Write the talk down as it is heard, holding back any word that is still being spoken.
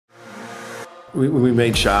We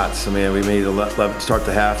made shots. I mean, we made 11, start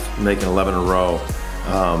the half making 11 in a row.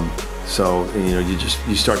 So you know,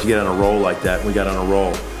 you start to get on a roll like that. We got on a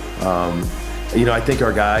roll. You know, I think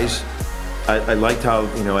our guys. I liked how,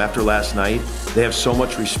 you know, after last night, they have so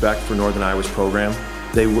much respect for Northern Iowa's program.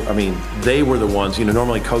 I mean, they were the ones. You know,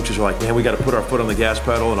 normally coaches are like, man, we got to put our foot on the gas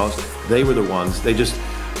pedal, and all this. They were the ones.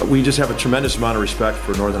 We just have a tremendous amount of respect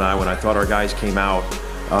for Northern Iowa, and I thought our guys came out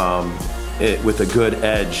with a good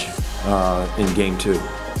edge in game 2.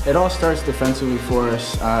 It all starts defensively for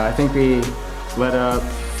us. I think we let up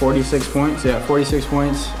 46 points. Yeah, 46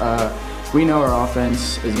 points. We know our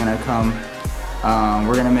offense is going to come.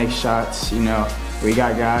 We're going to make shots. You know, we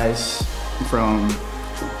got guys from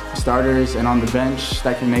starters and on the bench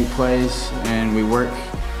that can make plays, and we work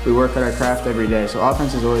at our craft every day. So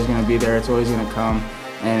offense is always going to be there. It's always going to come,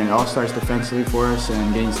 and it all starts defensively for us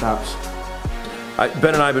and getting stops.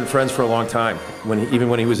 Ben and I have been friends for a long time, even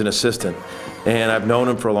when he was an assistant, and I've known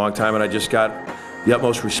him for a long time, and I just got the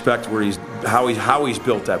utmost respect for how he's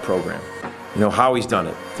built that program. You know, how he's done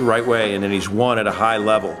it the right way, and then he's won at a high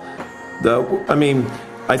level. I mean,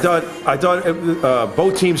 I thought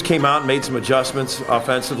both teams came out and made some adjustments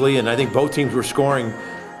offensively, and I think both teams were scoring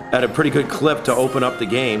at a pretty good clip to open up the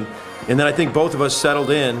game. And then I think both of us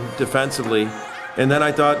settled in defensively. And then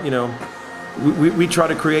I thought, you know, we try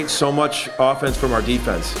to create so much offense from our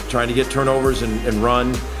defense, trying to get turnovers and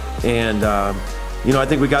run. And, you know, I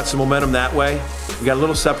think we got some momentum that way. We got a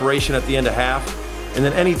little separation at the end of half. And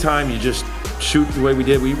then anytime you just shoot the way we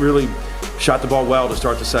did, we really shot the ball well to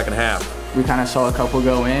start the second half. We kind of saw a couple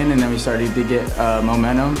go in, and then we started to get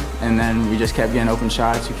momentum, and then we just kept getting open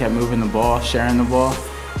shots. We kept moving the ball, sharing the ball,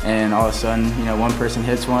 and all of a sudden, you know, one person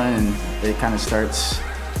hits one, and it kind of starts,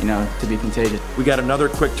 you know, to be contagious. We got another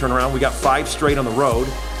quick turnaround. We got 5 straight on the road,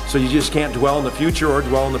 so you just can't dwell in the future or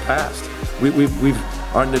dwell in the past.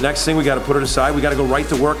 The next thing we got to put it aside. We got to go right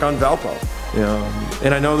to work on Valpo. You know,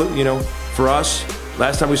 and I know that, you know, for us,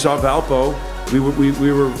 last time we saw Valpo, we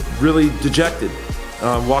were really dejected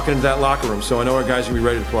walking into that locker room. So I know our guys will be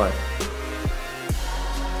ready to play.